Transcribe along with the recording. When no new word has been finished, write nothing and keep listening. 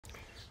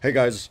Hey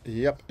guys,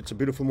 yep, it's a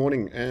beautiful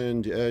morning,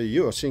 and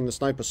you are seeing the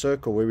Sniper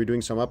Circle where we're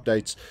doing some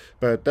updates,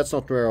 but that's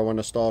not where I want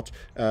to start.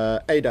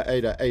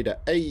 ADA.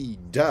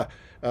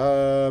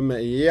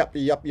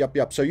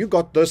 Yep. So you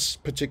got this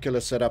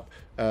particular setup.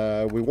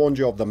 We warned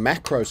you of the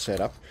macro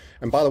setup.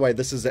 And by the way,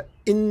 this is an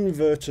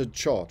inverted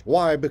chart.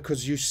 Why?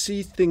 Because you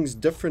see things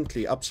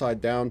differently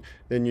upside down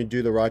than you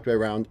do the right way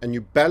around, and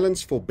you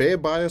balance for bear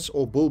bias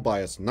or bull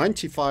bias.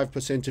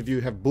 95% of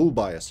you have bull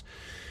bias.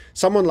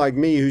 Someone like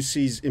me who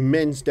sees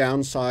immense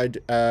downside,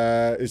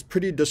 is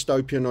pretty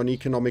dystopian on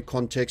economic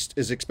context,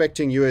 is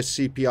expecting US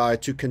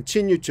CPI to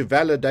continue to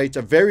validate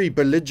a very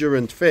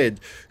belligerent Fed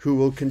who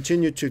will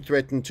continue to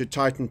threaten to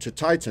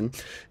tighten,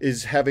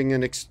 is having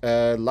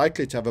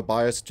likely to have a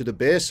bias to the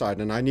bear side,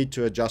 and I need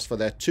to adjust for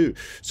that too.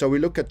 So we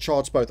look at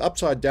charts both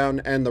upside down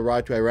and the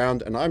right way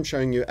around, and I'm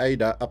showing you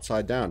ADA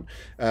upside down.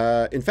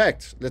 In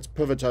fact, let's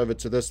pivot over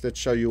to this. Let's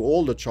show you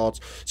all the charts.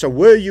 So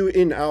were you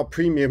in our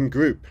premium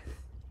group?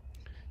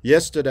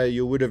 Yesterday,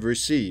 you would have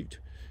received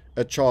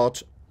a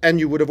chart, and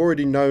you would have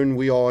already known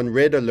we are on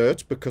red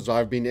alert because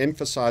I've been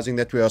emphasizing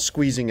that we are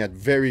squeezing at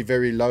very,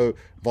 very low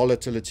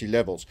volatility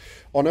levels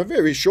on a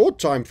very short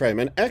time frame.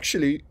 And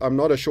actually, I'm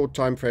not a short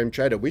time frame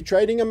trader. We're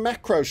trading a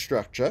macro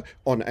structure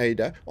on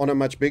ADA on a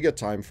much bigger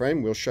time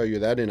frame. We'll show you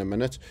that in a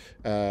minute,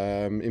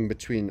 in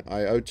between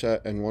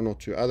IOTA and one or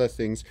two other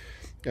things.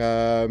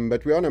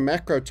 But we're on a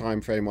macro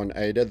time frame on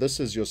ADA. This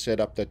is your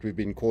setup that we've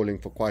been calling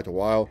for quite a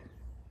while.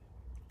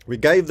 We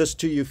gave this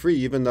to you free,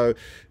 even though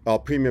our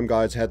premium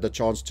guys had the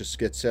chance to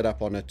get set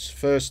up on it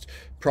first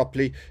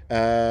properly.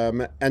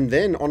 And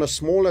then on a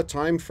smaller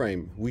time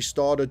frame, we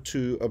started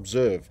to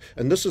observe.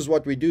 And this is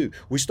what we do.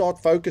 We start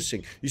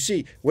focusing. You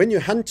see, when you're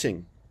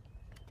hunting,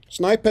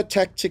 sniper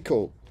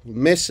tactical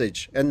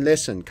message and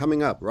lesson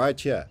coming up right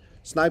here.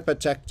 Sniper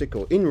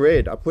tactical. In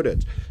red, I put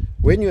it.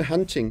 When you're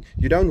hunting,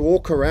 you don't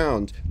walk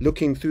around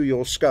looking through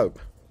your scope.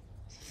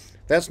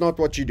 That's not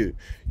what you do.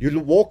 You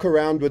walk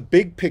around with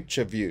big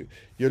picture view.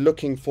 You're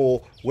looking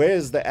for,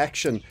 where's the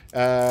action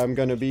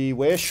going to be?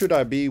 Where should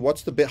I be?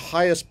 What's the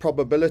highest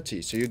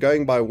probability? So you're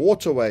going by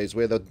waterways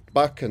where the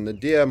buck and the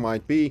deer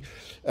might be,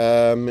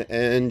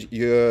 and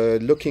you're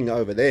looking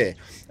over there.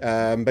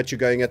 But you're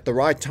going at the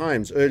right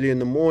times, early in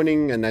the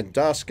morning and at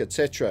dusk,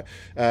 etc.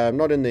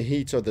 Not in the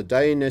heat of the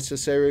day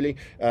necessarily.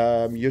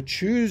 You're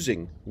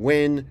choosing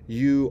when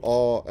you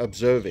are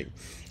observing.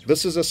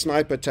 This is a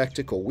sniper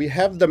tactical. We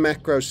have the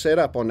macro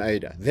setup on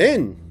ADA.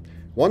 Then,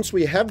 once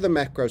we have the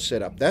macro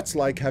setup, that's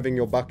like having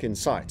your buck in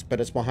sight, but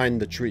it's behind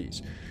the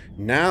trees.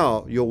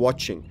 Now you're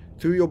watching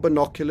through your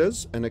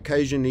binoculars and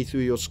occasionally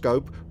through your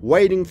scope,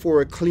 waiting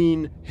for a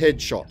clean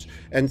headshot.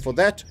 And for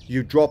that,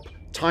 you drop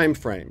time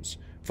frames.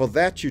 For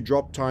that, you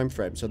drop time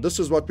frames. So this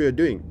is what we're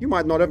doing. You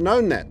might not have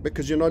known that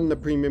because you're not in the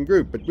premium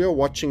group, but we're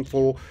watching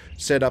for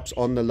setups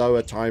on the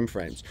lower time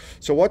frames.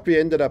 So what we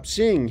ended up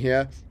seeing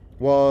here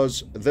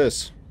was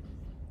this.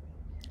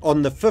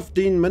 On the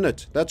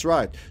 15-minute, that's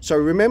right. So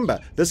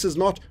remember, this is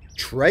not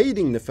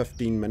trading the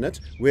 15-minute.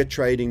 We're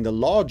trading the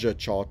larger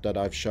chart that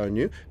I've shown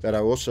you, that I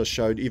also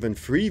showed even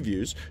free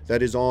views,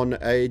 that is on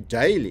a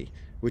daily,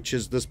 which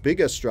is this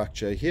bigger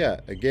structure here,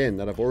 again,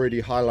 that I've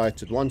already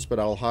highlighted once, but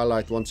I'll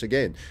highlight once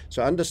again.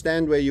 So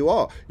understand where you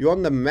are. You're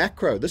on the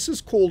macro. This is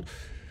called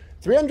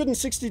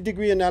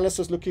 360-degree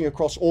analysis, looking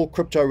across all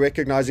crypto,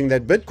 recognizing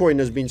that Bitcoin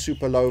has been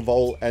super low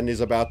vol and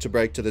is about to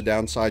break to the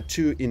downside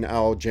too, in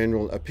our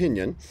general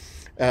opinion.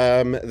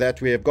 That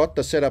we have got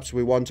the setups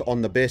we want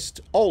on the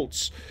best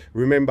alts.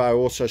 Remember, I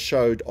also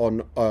showed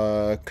on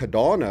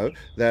Cardano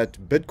that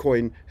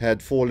Bitcoin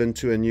had fallen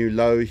to a new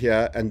low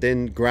here and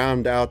then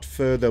ground out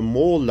further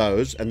more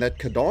lows, and that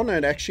Cardano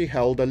had actually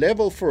held a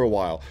level for a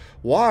while.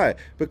 Why?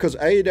 Because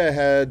ADA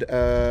had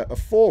a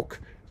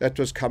fork that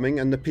was coming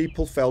and the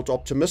people felt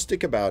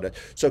optimistic about it.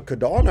 So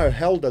Cardano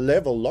held a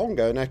level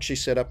longer and actually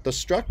set up the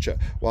structure,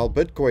 while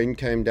Bitcoin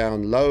came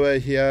down lower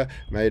here,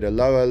 made a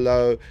lower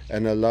low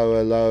and a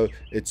lower low,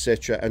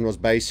 etc., and was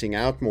basing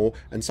out more,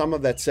 and some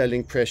of that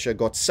selling pressure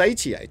got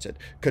satiated.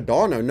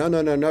 Cardano,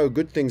 no,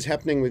 good things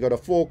happening, we got a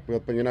fork,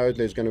 but you know,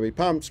 there's going to be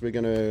pumps, we're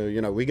going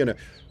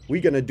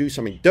to do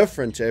something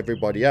different to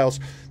everybody else.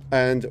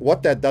 And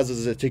what that does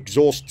is it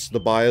exhausts the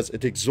buyers,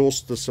 it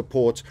exhausts the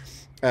support,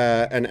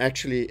 and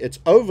actually it's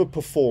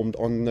overperformed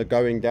on the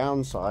going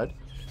down side.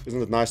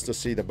 Isn't it nice to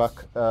see the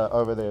buck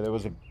over there? There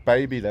was a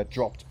baby that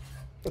dropped,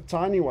 a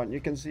tiny one.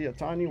 You can see a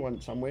tiny one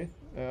somewhere.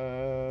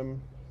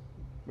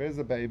 Where's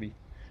the baby?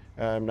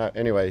 No,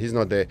 anyway, he's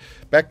not there.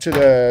 Back to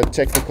the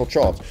technical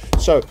charts.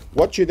 So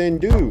what you then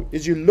do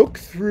is you look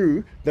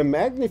through the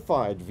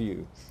magnified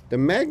view. The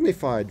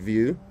magnified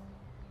view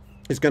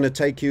is going to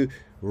take you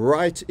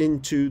right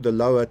into the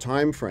lower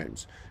time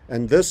frames.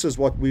 And this is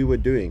what we were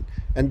doing.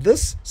 And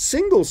this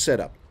single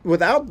setup,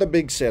 without the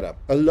big setup,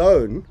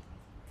 alone,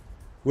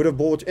 would have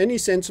brought any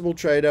sensible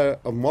trader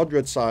of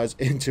moderate size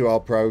into our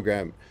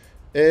program.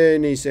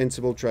 any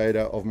sensible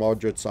trader of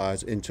moderate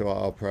size into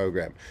our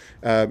program.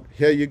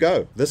 Here you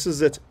go. This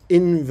is it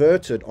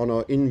inverted on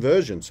our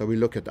inversion. So we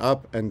look at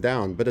up and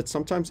down, but it's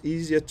sometimes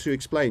easier to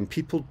explain.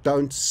 People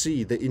don't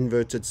see the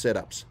inverted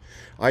setups.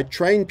 I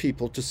train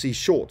people to see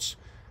shorts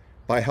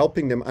by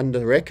helping them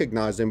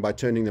recognize them by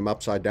turning them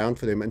upside down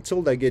for them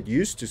until they get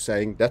used to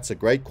saying that's a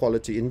great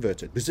quality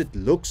inverted, because it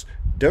looks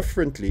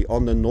differently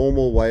on the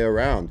normal way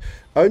around.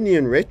 Only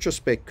in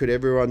retrospect could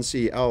everyone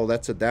see, oh,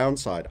 that's a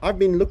downside. I've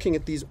been looking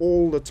at these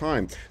all the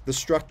time. The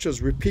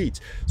structures repeat.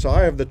 So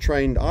I have the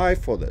trained eye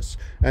for this.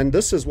 And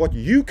this is what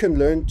you can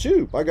learn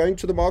too by going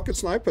to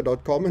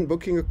themarketsniper.com and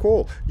booking a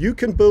call. You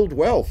can build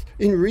wealth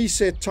in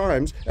reset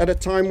times at a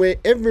time where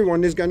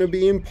everyone is going to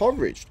be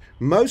impoverished.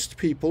 Most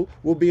people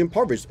will be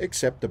impoverished,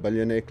 except the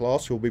billionaire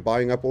class who will be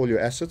buying up all your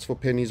assets for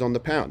pennies on the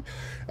pound.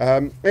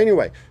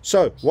 Anyway,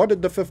 so what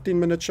did the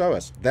 15-minute show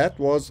us? That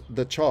was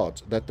the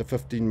chart that the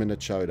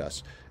 15-minute showed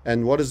us.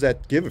 And what does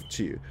that give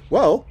to you?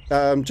 Well,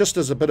 just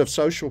as a bit of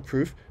social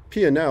proof,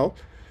 P&L,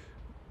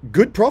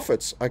 good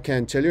profits, I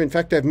can tell you. In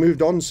fact, they've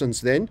moved on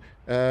since then.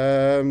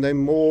 They're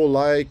more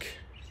like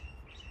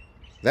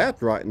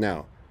that right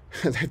now.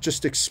 They've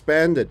just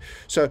expanded.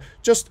 So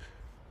just...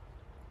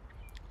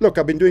 look,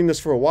 I've been doing this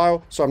for a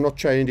while, so I'm not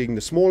trading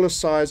the smallest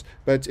size,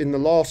 but in the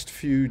last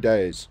few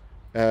days,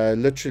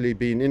 literally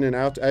been in and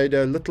out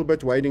ADA a little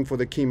bit, waiting for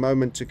the key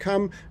moment to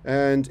come,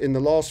 and in the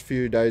last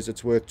few days,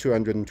 it's worth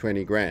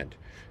 220 grand.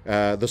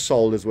 The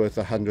Sol is worth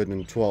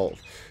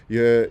 112.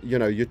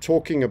 You're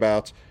talking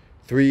about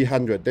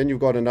 300, then you've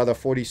got another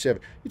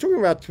 47. You're talking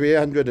about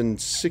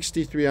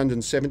 360,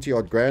 370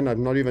 odd grand.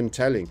 I'm not even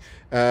telling.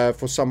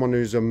 For someone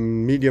who's a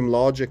medium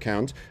large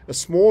account, a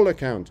small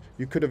account,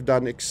 you could have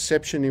done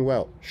exceptionally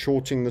well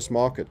shorting this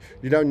market.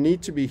 You don't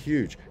need to be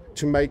huge.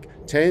 To make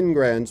 10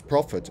 grand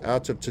profit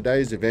out of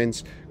today's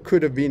events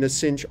could have been a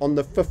cinch on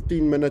the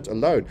 15-minute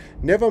alone.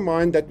 Never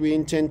mind that we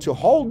intend to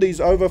hold these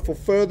over for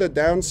further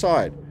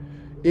downside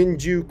in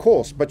due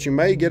course, but you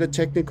may get a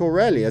technical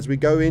rally as we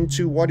go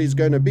into what is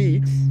going to be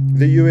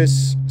the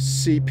US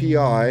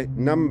CPI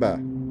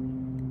number.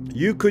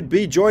 You could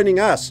be joining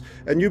us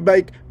and you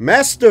make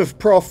massive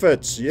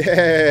profits.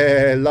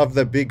 Yeah, love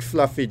the big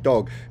fluffy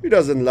dog. Who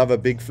doesn't love a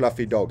big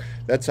fluffy dog?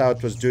 That's how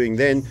it was doing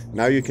then.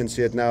 Now you can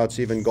see it now. It's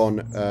even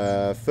gone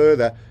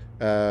further.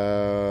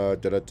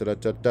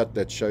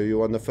 Let's show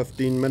you on the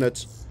 15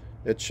 minutes.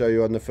 Let's show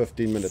you on the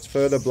 15 minutes.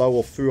 Further blow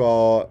off through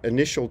our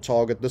initial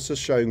target. This is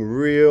showing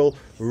real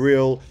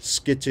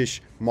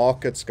skittish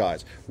markets,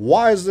 guys.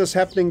 Why is this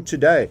happening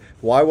today?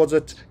 Why was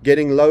it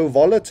getting low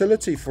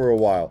volatility for a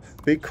while?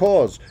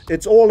 Because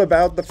it's all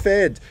about the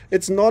Fed.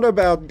 It's not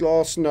about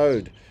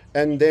Glassnode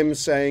and them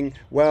saying,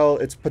 well,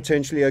 it's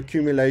potentially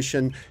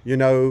accumulation. You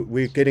know,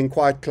 we're getting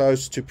quite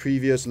close to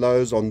previous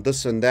lows on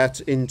this and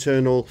that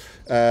internal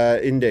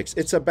index.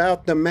 It's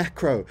about the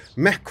macro.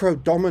 Macro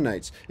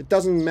dominates. It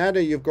doesn't matter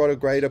you've got a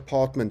great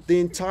apartment. The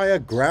entire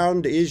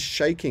ground is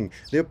shaking.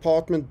 The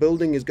apartment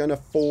building is going to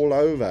fall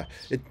over.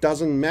 It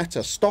doesn't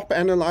matter. Stop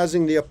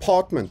analyzing the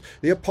apartment.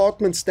 The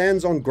apartment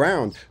stands on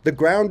ground. The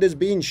ground is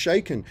being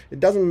shaken.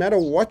 It doesn't matter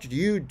what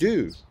you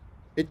do.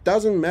 It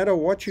doesn't matter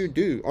what you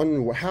do,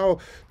 on how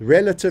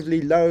relatively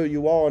low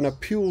you are on a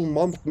pure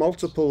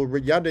multiple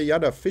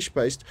yada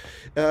fish-based.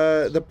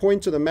 The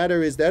point of the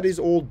matter is that is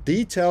all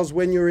details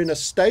when you're in a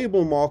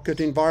stable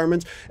market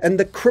environment, and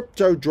the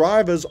crypto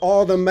drivers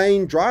are the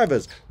main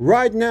drivers.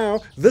 Right now,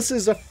 this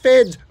is a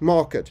Fed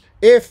market,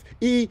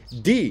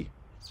 F-E-D.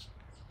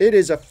 It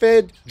is a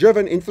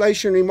Fed-driven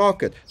inflationary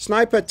market.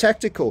 Sniper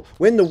tactical.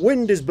 When the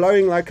wind is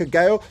blowing like a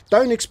gale,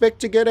 don't expect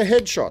to get a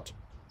headshot.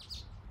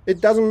 It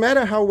doesn't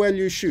matter how well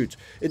you shoot.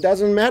 It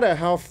doesn't matter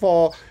how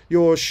far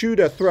your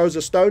shooter throws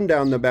a stone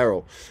down the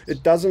barrel.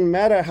 It doesn't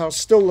matter how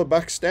still the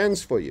buck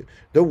stands for you.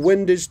 The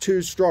wind is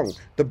too strong.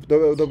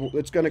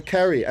 It's going to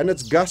carry, and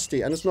it's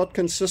gusty, and it's not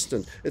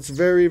consistent. It's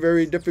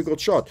very difficult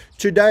shot.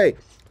 Today,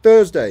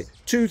 Thursday,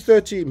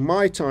 2:30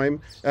 my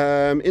time,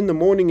 in the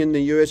morning in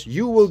the US,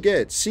 you will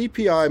get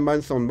CPI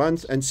month on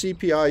month and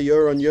CPI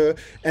year on year,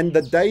 and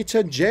the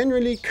data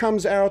generally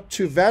comes out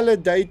to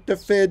validate the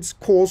Fed's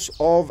course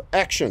of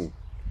action.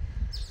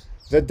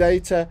 The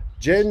data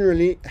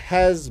generally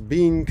has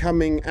been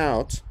coming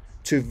out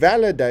to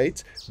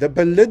validate the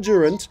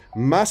belligerent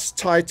must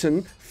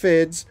tighten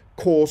Fed's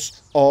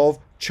course of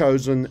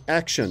chosen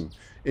action.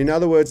 In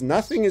other words,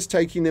 nothing is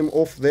taking them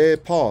off their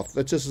path.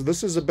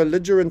 This is a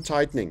belligerent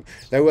tightening.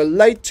 They were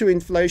late to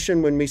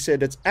inflation when we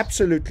said it's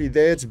absolutely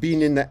there. It's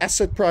been in the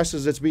asset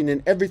prices. It's been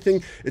in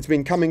everything. It's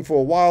been coming for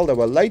a while. They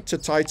were late to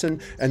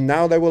tighten, and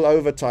now they will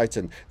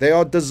over-tighten. They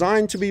are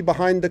designed to be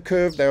behind the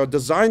curve. They are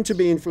designed to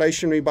be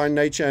inflationary by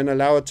nature and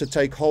allow it to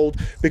take hold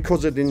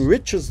because it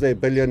enriches their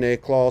billionaire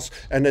class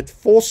and it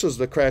forces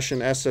the crash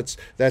in assets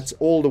that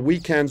all the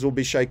weak hands will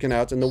be shaken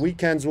out, and the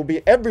weak hands will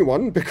be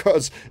everyone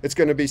because it's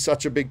going to be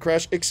such a big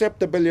crash, except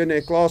the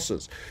billionaire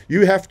classes.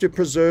 You have to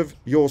preserve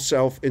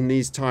yourself in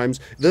these times.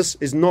 This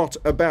is not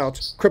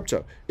about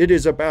crypto. It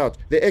is about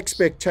the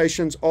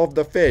expectations of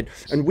the Fed.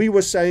 And we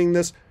were saying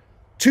this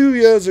 2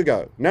 years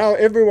ago. Now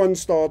everyone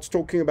starts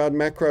talking about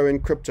macro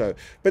and crypto,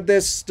 but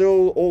there's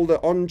still all the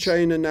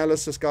on-chain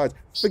analysis guys.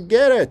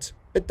 Forget it.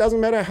 It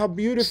doesn't matter how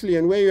beautifully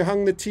and where you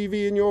hung the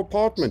TV in your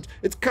apartment.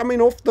 It's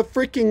coming off the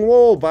freaking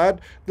wall, bud.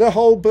 The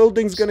whole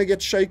building's going to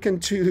get shaken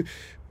to,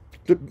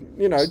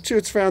 to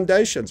its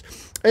foundations.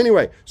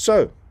 Anyway,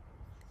 so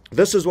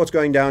this is what's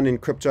going down in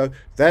crypto.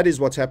 That is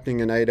what's happening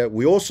in ADA.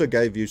 We also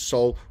gave you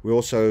Sol. We're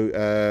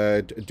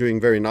also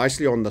doing very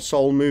nicely on the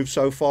Sol move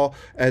so far,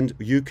 and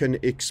you can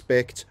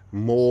expect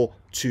more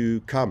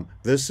to come.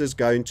 This is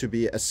going to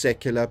be a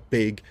secular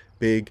big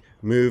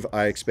move,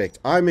 I expect.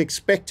 I'm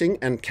expecting,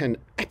 and can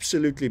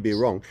absolutely be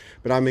wrong,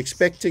 but I'm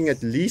expecting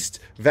at least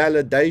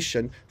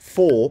validation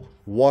for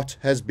what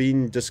has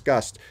been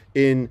discussed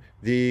in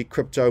the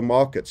crypto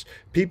markets.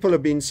 People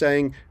have been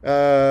saying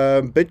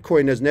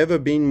Bitcoin has never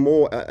been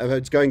more,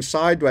 it's going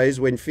sideways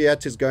when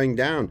fiat is going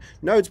down.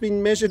 No, it's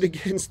been measured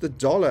against the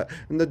dollar,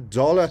 and the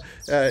dollar,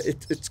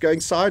 it's going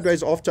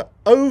sideways after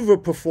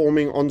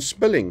overperforming on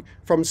spilling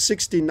from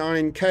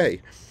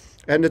 69K.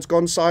 And it's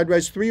gone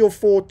sideways 3 or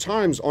 4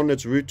 times on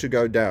its route to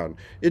go down.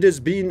 It has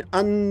been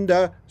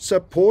under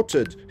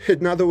supported.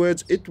 In other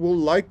words, it will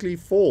likely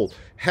fall.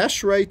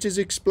 Hash rate is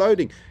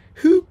exploding.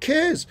 Who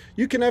cares?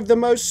 You can have the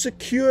most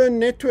secure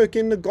network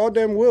in the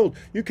goddamn world.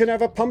 You can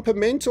have a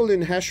pumpermental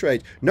in hash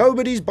rate.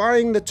 Nobody's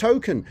buying the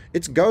token.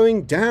 It's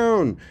going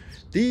down.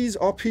 These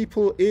are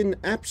people in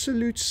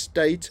absolute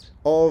state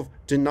of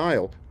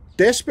denial,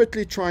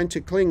 desperately trying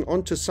to cling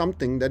onto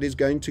something that is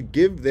going to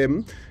give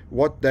them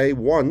what they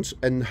want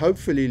and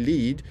hopefully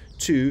lead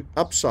to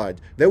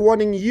upside. They're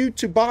wanting you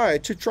to buy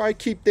to try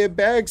keep their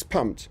bags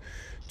pumped,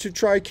 to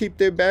try keep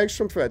their bags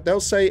from fat.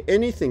 They'll say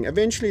anything.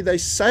 Eventually they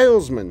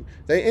salesmen.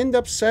 They end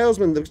up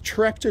salesmen. They're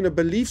trapped in a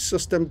belief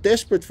system,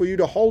 desperate for you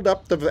to hold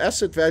up the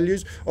asset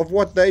values of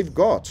what they've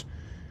got.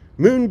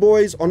 Moon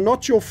boys are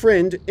not your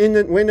friend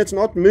when it's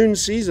not moon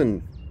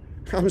season.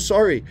 I'm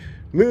sorry.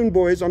 Moon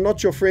boys are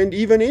not your friend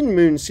even in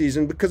moon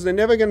season, because they're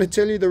never going to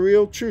tell you the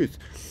real truth.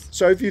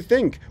 So if you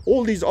think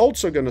all these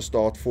alts are going to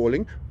start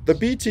falling, the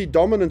BT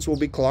dominance will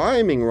be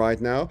climbing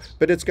right now,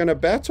 but it's going to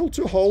battle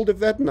to hold if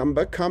that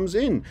number comes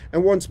in.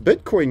 And once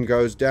Bitcoin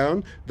goes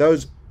down,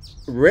 those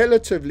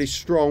relatively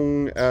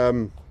strong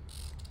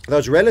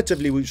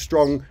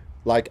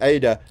like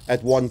ADA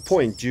at one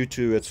point, due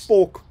to its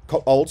fork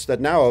alts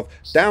that now have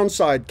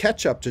downside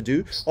catch up to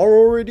do, are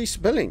already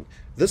spilling.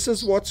 This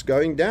is what's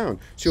going down.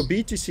 So your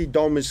BTC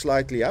DOM is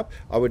slightly up.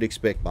 I would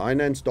expect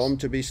Binance DOM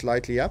to be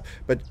slightly up,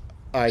 but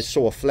I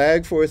saw a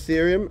flag for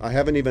Ethereum. I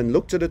haven't even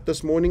looked at it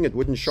this morning. It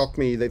wouldn't shock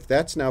me if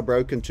that's now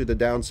broken to the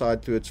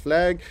downside through its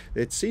flag.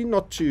 It's seen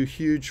not too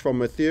huge from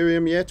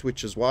Ethereum yet,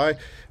 which is why,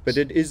 but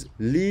it is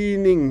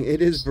leaning,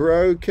 it is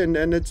broken,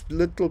 and it's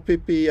little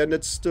pippy, and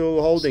it's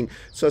still holding.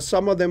 So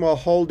some of them are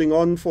holding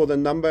on for the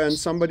number, and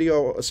some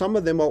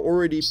of them are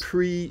already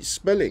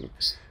pre-spilling.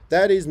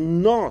 That is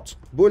not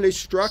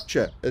bullish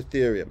structure,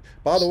 Ethereum.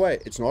 By the way,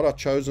 it's not our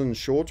chosen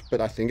short,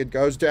 but I think it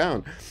goes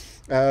down.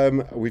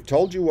 We've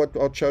told you what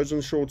our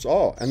chosen shorts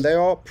are, and they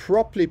are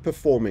properly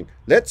performing.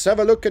 Let's have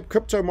a look at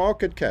crypto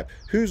market cap.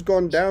 Who's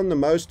gone down the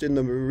most in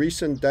the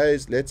recent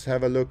days? Let's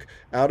have a look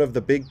out of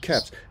the big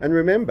caps. And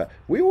remember,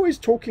 we're always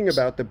talking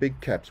about the big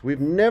caps. We've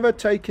never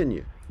taken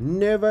you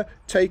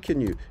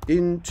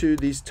into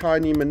these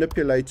tiny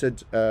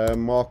manipulated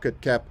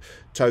market cap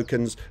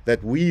tokens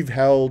that we've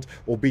held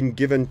or been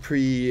given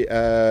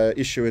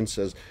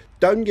pre-issuances.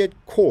 Don't get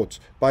caught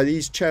by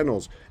these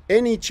channels.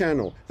 Any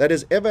channel that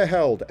is ever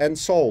held and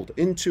sold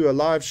into a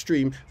live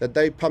stream that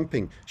they're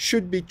pumping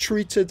should be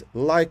treated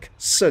like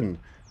sin.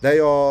 They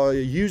are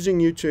using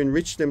you to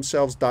enrich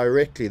themselves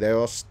directly. They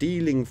are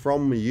stealing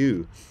from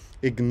you.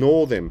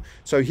 Ignore them.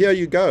 So here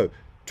you go.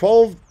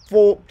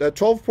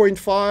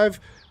 12.5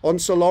 on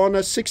Solana,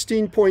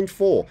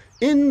 16.4.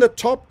 In the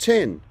top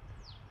 10,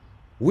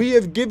 we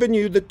have given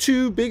you the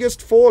 2 biggest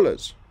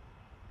fallers.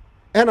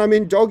 And I'm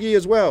in doggy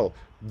as well.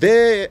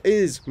 There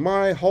is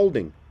my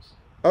holding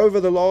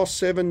over the last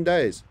 7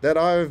 days that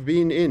I've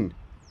been in.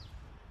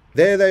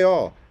 There they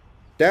are,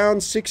 down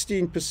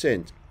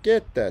 16%.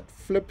 Get that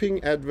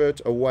flipping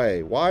advert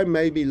away. Why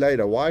maybe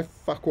later? Why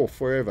fuck off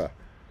forever?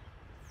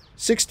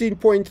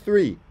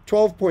 16.3,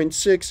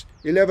 12.6,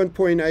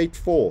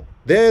 11.84.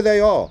 There they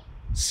are.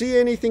 See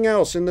anything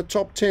else in the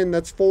top 10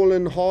 that's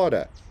fallen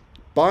harder?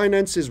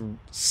 Binance is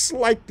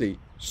slightly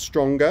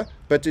stronger,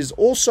 but is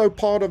also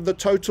part of the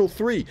total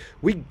 3.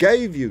 We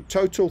gave you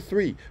total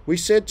 3. We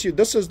said to you,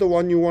 this is the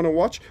one you want to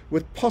watch,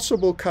 with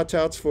possible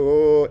cutouts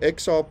for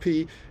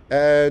XRP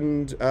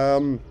and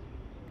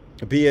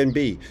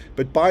BNB.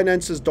 But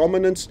Binance's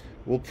dominance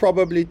will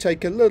probably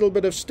take a little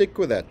bit of stick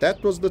with that.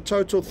 That was the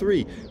total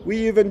 3.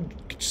 We even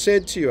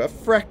said to you, a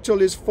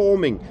fractal is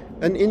forming.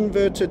 An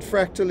inverted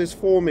fractal is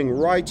forming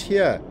right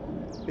here.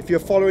 If you're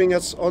following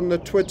us on the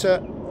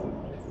Twitter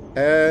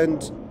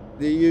and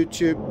the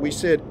YouTube, we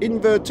said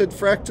inverted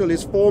fractal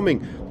is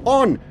forming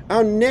on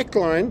our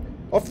neckline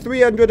of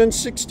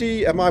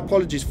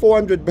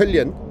 400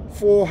 billion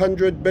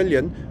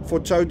for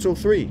total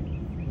 3.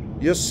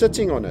 You're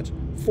sitting on it.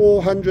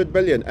 400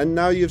 billion, and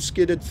now you've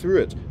skidded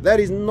through it. That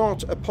is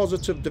not a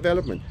positive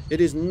development.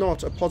 It is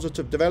not a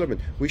positive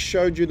development. We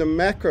showed you the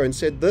macro and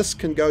said this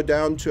can go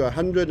down to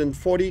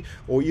 140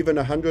 or even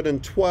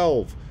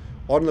 112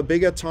 on the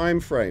bigger time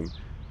frame.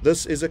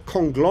 This is a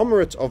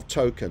conglomerate of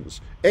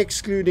tokens,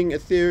 excluding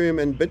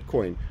Ethereum and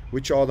Bitcoin,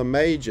 which are the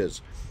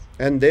majors.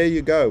 And there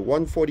you go,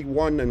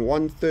 141 and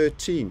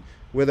 113.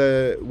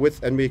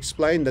 And we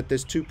explained that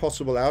there's two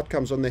possible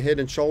outcomes on the head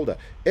and shoulder.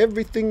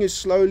 Everything is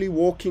slowly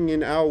walking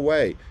in our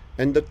way.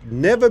 And that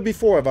never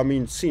before have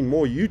I seen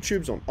more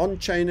YouTubes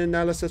on-chain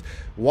analysis,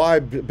 why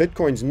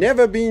Bitcoin's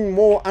never been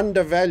more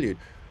undervalued.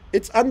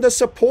 It's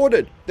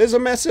undersupported. There's a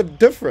massive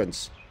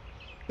difference.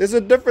 There's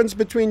a difference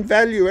between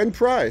value and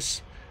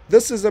price.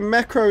 This is a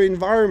macro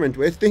environment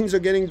where things are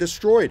getting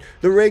destroyed.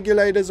 The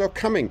regulators are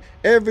coming.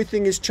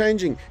 Everything is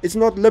changing. It's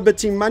not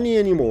liberty money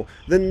anymore.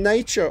 The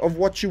nature of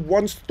what you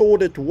once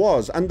thought it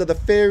was under the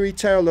fairy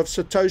tale of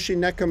Satoshi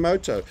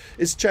Nakamoto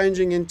is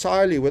changing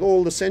entirely, with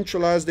all the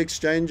centralized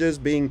exchanges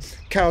being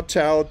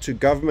kowtowed to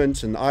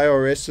governments and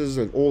IRSs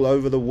and all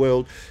over the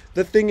world.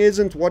 The thing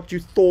isn't what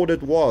you thought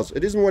it was.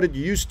 It isn't what it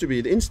used to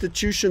be. The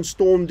institution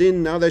stormed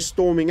in, now they're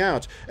storming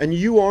out. And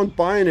you aren't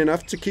buying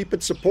enough to keep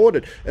it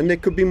supported. And there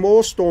could be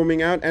more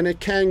storming out, and it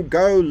can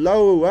go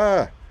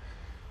lower.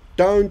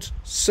 Don't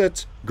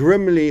sit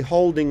grimly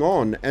holding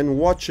on and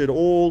watch it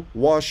all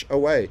wash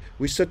away.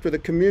 We sit with a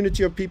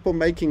community of people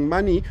making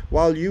money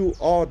while you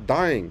are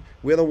dying.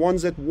 We're the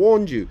ones that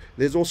warned you.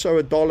 There's also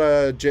a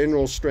dollar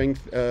general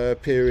strength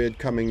period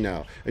coming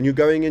now. And you're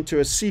going into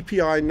a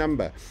CPI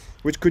number,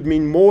 which could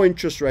mean more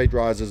interest rate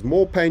rises,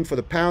 more pain for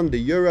the pound, the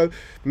euro.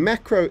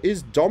 Macro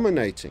is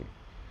dominating.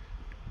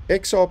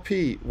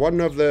 XRP,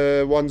 one of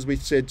the ones we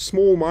said,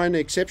 small minor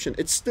exception.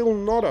 It's still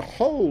not a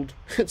hold.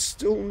 It's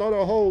still not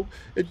a hold.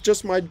 It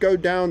just might go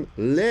down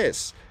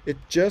less. It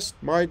just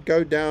might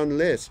go down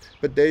less.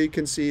 But there you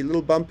can see a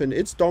little bump in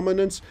its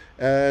dominance,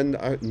 and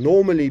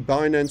normally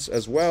Binance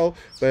as well.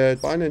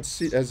 But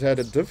Binance has had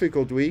a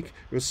difficult week.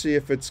 We'll see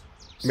if it's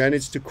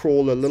managed to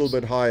crawl a little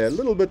bit higher, a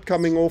little bit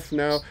coming off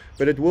now,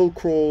 but it will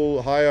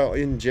crawl higher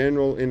in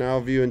general in our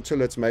view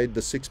until it's made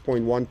the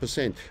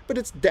 6.1%. But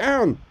it's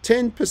down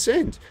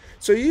 10%.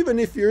 So even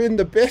if you're in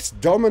the best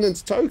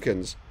dominance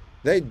tokens,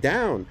 they're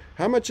down.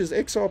 How much is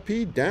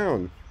XRP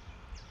down?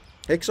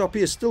 XRP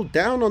is still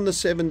down on the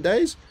 7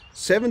 days,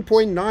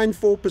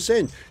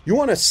 7.94%. You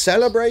want to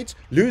celebrate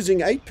losing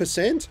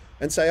 8%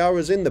 and say I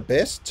was in the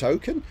best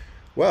token?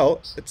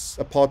 Well, it's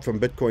apart from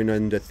Bitcoin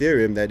and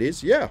Ethereum, that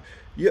is. Yeah,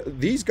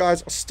 these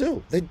guys are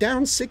still, they're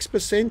down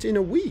 6% in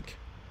a week.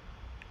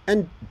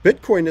 And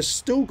Bitcoin has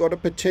still got a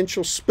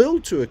potential spill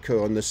to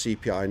occur on the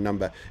CPI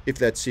number if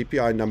that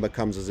CPI number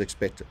comes as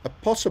expected.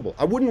 Possible.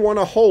 I wouldn't want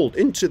to hold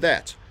into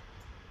that.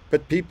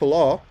 But people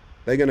are.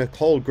 They're going to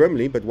hold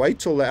grimly, but wait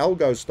till the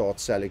algos start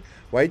selling.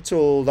 Wait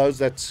till those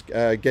that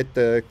get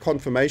the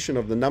confirmation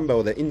of the number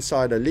or the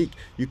insider leak.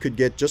 You could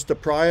get just a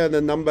prior the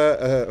number,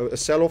 a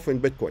sell-off in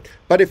Bitcoin.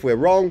 But if we're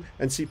wrong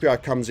and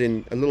CPI comes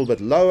in a little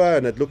bit lower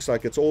and it looks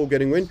like it's all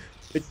getting win,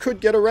 it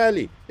could get a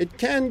rally. It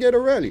can get a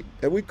rally.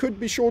 And we could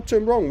be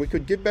short-term wrong. We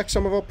could give back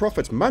some of our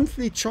profits.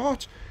 Monthly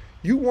chart,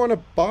 you want to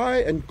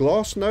buy and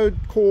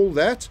Glassnode call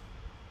that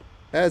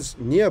as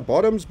near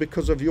bottoms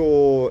because of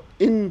your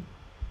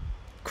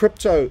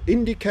crypto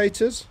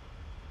indicators,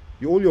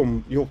 all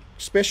your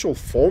special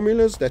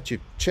formulas that you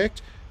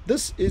checked.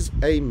 This is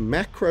a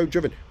macro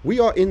driven. We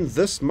are in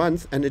this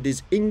month and it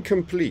is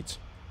incomplete.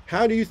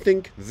 How do you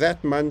think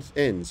that month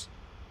ends?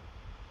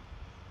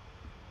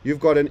 You've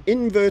got an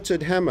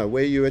inverted hammer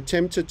where you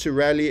attempted to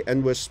rally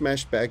and were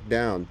smashed back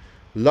down,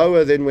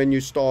 lower than when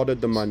you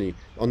started the money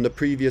on the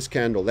previous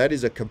candle. That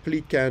is a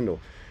complete candle.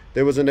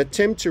 There was an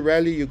attempt to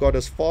rally, you got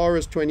as far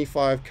as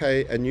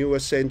 25k and you were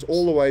sent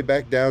all the way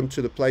back down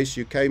to the place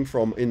you came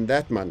from in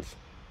that month.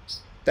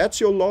 That's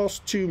your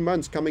last 2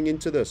 months coming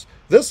into this.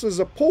 This is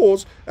a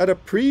pause at a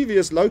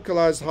previous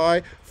localized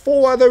high.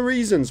 4 other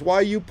reasons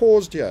why you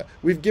paused here.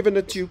 We've given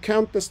it to you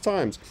countless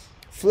times.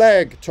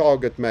 Flag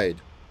target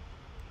made.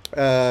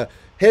 Head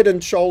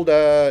and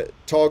shoulder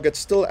target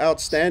still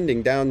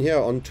outstanding down here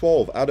on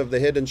 12 out of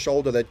the head and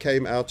shoulder that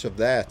came out of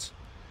that.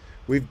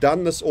 We've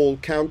done this all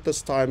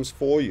countless times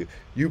for you.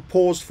 You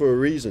paused for a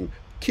reason.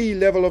 Key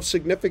level of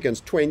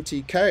significance,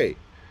 20k.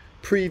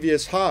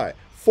 Previous high.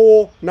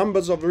 4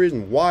 numbers of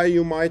reason why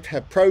you might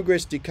have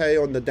progress decay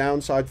on the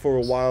downside for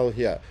a while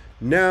here.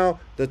 Now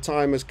the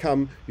time has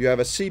come. You have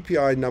a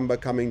CPI number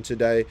coming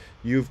today.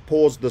 You've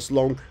paused this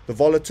long. The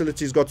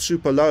volatility's got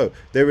super low.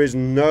 There is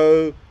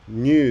no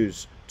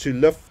news to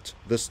lift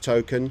this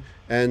token,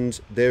 and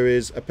there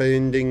is a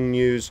pending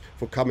news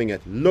for coming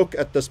at. Look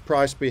at this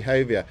price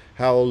behavior,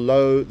 how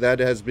low that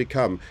has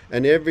become,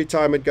 and every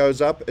time it goes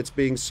up it's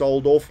being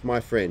sold off, my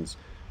friends.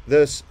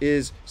 This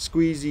is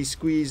squeezy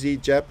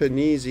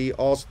Japanesey.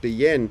 Ask the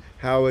yen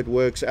how it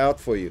works out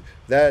for you.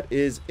 That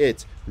is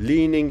it.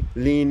 Leaning.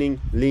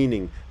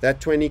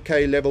 That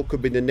 20k level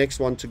could be the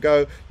next one to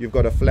go. You've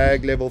got a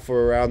flag level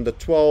for around the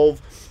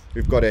 12.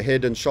 We've got a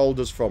head and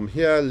shoulders from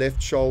here,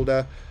 left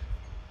shoulder,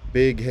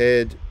 big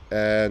head,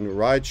 and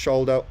right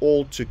shoulder,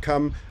 all to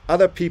come.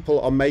 Other people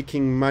are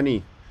making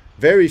money.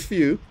 Very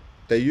few.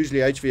 They're usually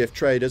HVF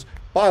traders.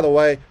 By the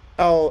way,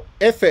 our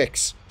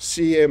FX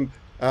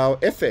our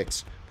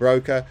FX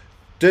broker,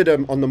 did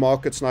on the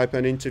Market Sniper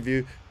an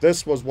interview.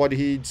 This was what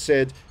he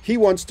said he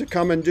wants to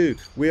come and do.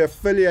 We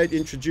affiliate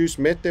introduced,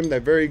 met them. They're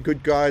very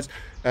good guys.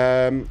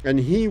 And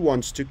he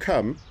wants to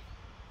come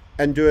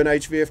and do an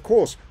HVF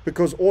course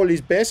because all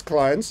his best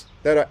clients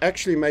that are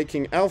actually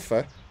making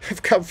alpha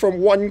have come from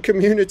one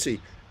community,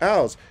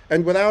 ours.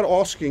 And without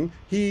asking,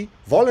 he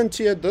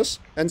volunteered this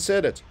and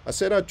said it. I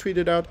said I'd tweet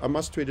it out. I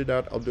must tweet it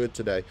out. I'll do it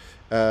today.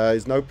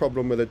 There's no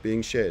problem with it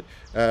being shared.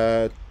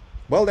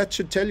 Well, that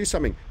should tell you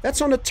something.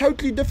 That's on a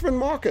totally different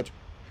market.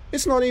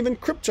 It's not even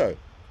crypto.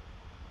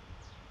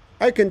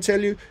 I can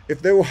tell you,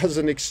 if there was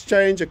an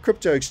exchange, a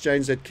crypto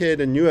exchange that cared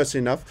and knew us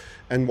enough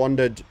and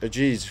wondered,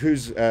 geez, who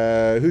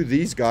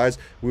these guys,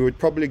 we would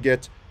probably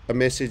get a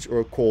message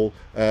or a call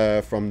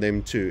from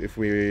them too if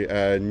we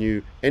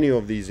knew any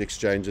of these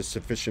exchanges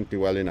sufficiently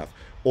well enough,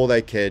 or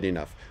they cared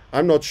enough.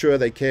 I'm not sure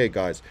they care,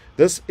 guys.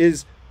 This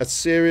is a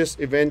serious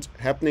event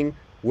happening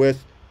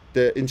with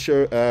the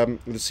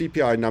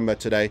CPI number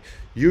today.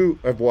 You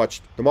have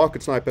watched the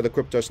Market Sniper, the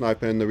Crypto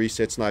Sniper, and the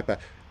Reset Sniper.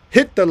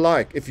 Hit the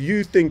like if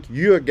you think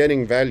you are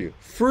getting value.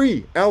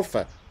 Free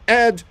alpha,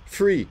 ad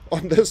free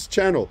on this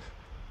channel.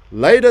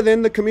 Later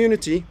than the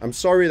community. I'm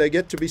sorry, they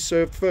get to be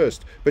served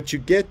first, but you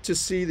get to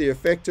see the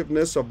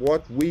effectiveness of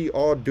what we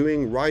are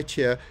doing right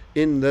here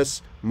in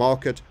this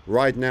market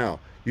right now.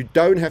 You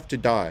don't have to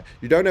die.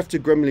 You don't have to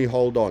grimly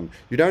hold on.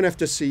 You don't have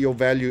to see your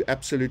value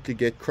absolutely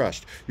get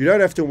crushed. You don't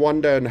have to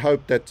wonder and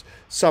hope that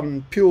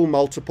some pure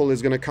multiple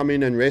is going to come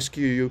in and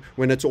rescue you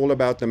when it's all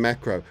about the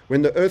macro.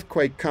 When the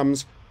earthquake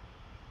comes,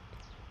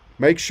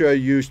 make sure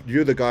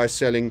you're the guy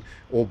selling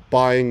or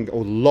buying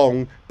or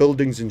long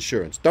buildings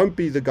insurance. Don't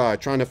be the guy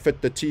trying to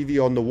fit the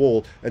TV on the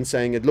wall and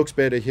saying it looks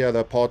better here, the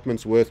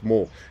apartment's worth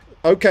more.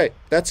 Okay,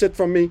 that's it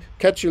from me.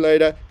 Catch you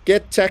later.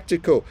 Get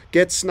tactical.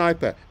 Get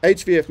sniper.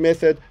 HVF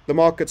method,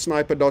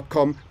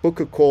 themarketsniper.com. Book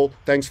a call.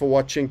 Thanks for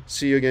watching.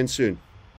 See you again soon.